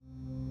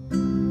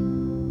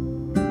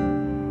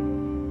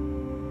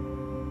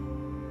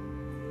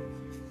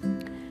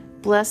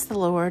Bless the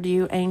Lord,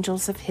 you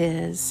angels of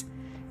his,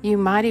 you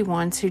mighty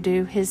ones who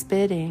do his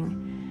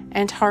bidding,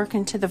 and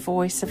hearken to the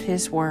voice of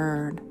his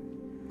word.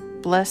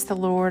 Bless the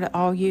Lord,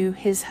 all you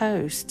his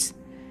hosts,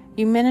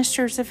 you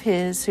ministers of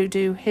his who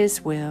do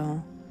his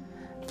will.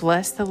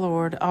 Bless the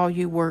Lord, all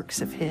you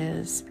works of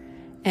his,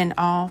 in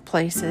all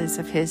places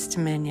of his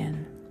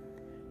dominion.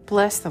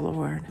 Bless the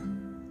Lord,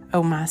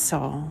 O my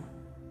soul.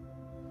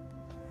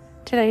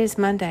 Today is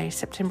Monday,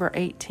 September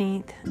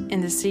 18th,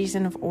 in the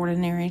season of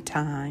ordinary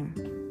time.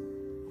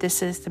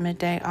 This is the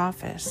Midday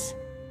Office.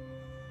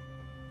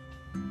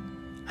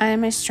 I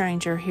am a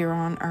stranger here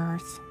on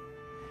earth.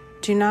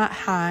 Do not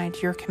hide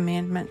your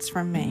commandments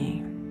from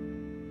me.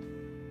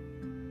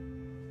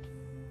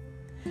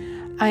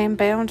 I am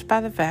bound by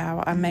the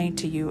vow I made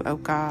to you, O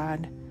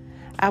God.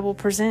 I will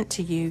present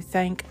to you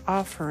thank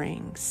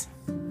offerings.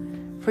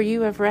 For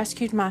you have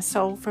rescued my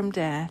soul from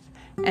death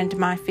and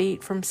my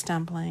feet from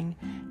stumbling,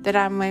 that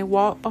I may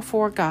walk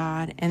before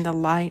God in the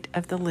light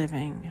of the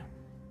living.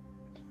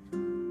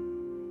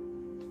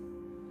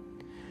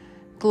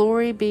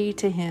 Glory be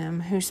to him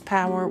whose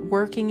power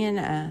working in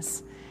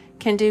us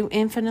can do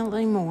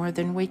infinitely more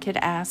than we could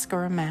ask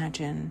or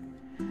imagine.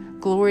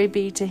 Glory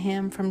be to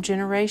him from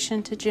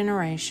generation to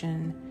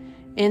generation,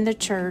 in the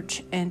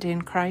church and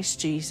in Christ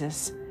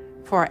Jesus,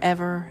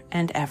 forever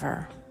and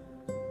ever.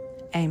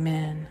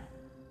 Amen.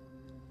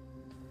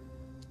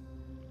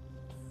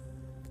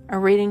 A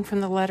reading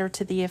from the letter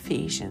to the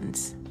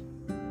Ephesians.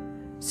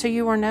 So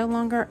you are no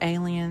longer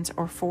aliens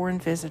or foreign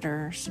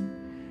visitors.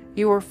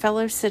 You are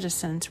fellow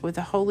citizens with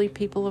the holy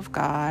people of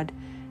God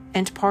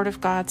and part of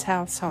God's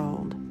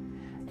household.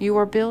 You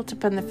are built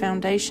upon the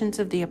foundations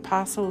of the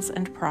apostles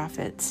and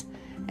prophets,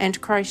 and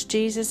Christ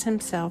Jesus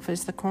himself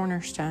is the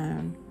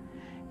cornerstone.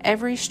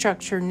 Every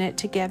structure knit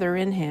together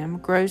in him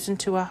grows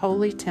into a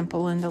holy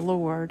temple in the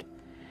Lord.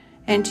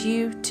 And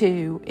you,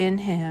 too, in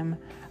him,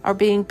 are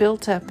being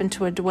built up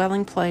into a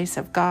dwelling place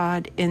of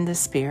God in the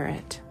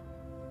Spirit.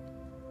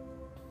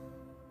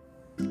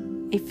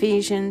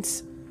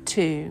 Ephesians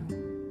 2.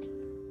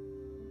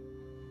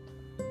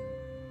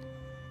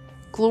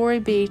 Glory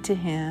be to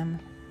him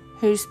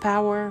whose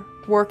power,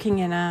 working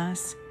in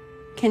us,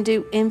 can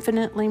do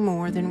infinitely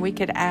more than we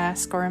could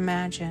ask or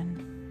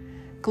imagine.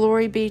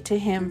 Glory be to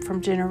him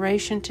from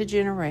generation to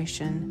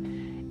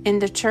generation, in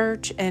the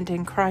church and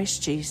in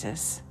Christ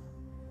Jesus,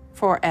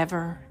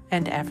 forever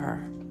and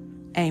ever.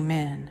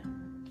 Amen.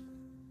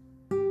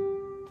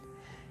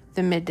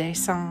 The Midday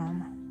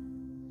Psalm.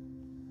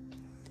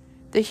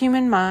 The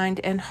human mind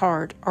and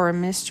heart are a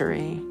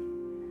mystery,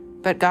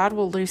 but God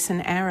will loose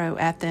an arrow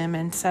at them,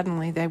 and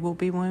suddenly they will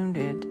be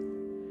wounded.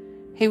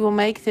 He will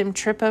make them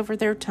trip over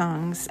their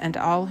tongues, and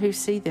all who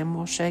see them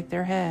will shake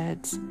their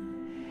heads.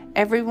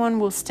 Everyone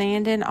will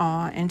stand in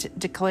awe and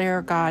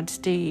declare God's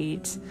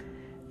deeds.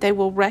 They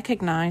will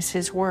recognize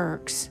his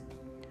works.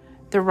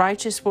 The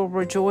righteous will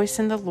rejoice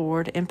in the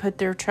Lord and put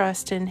their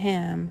trust in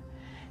him,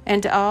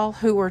 and all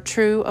who are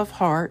true of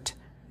heart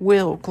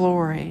will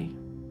glory.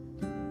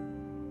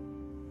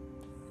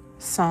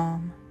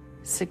 Psalm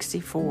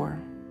 64.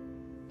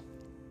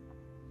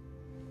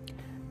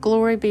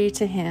 Glory be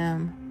to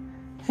him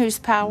whose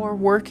power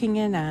working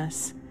in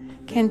us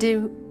can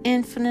do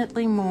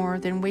infinitely more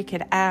than we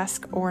could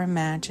ask or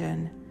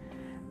imagine.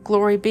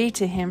 Glory be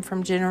to him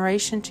from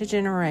generation to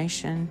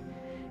generation,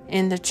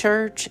 in the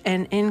church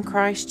and in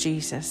Christ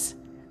Jesus,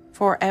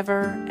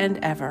 forever and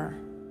ever.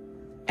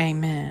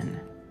 Amen.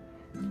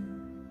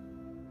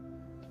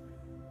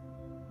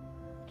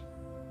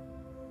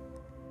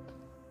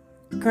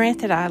 Grant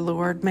that I,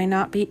 Lord, may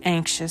not be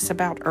anxious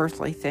about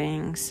earthly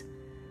things,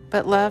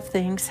 but love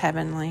things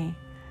heavenly.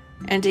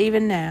 And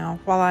even now,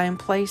 while I am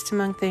placed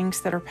among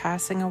things that are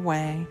passing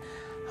away,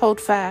 hold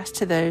fast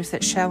to those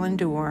that shall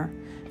endure,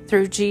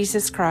 through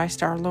Jesus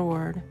Christ our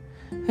Lord,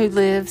 who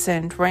lives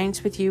and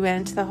reigns with you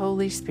and the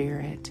Holy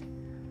Spirit,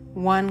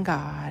 one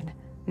God,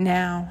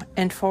 now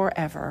and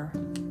forever.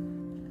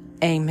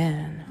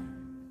 Amen.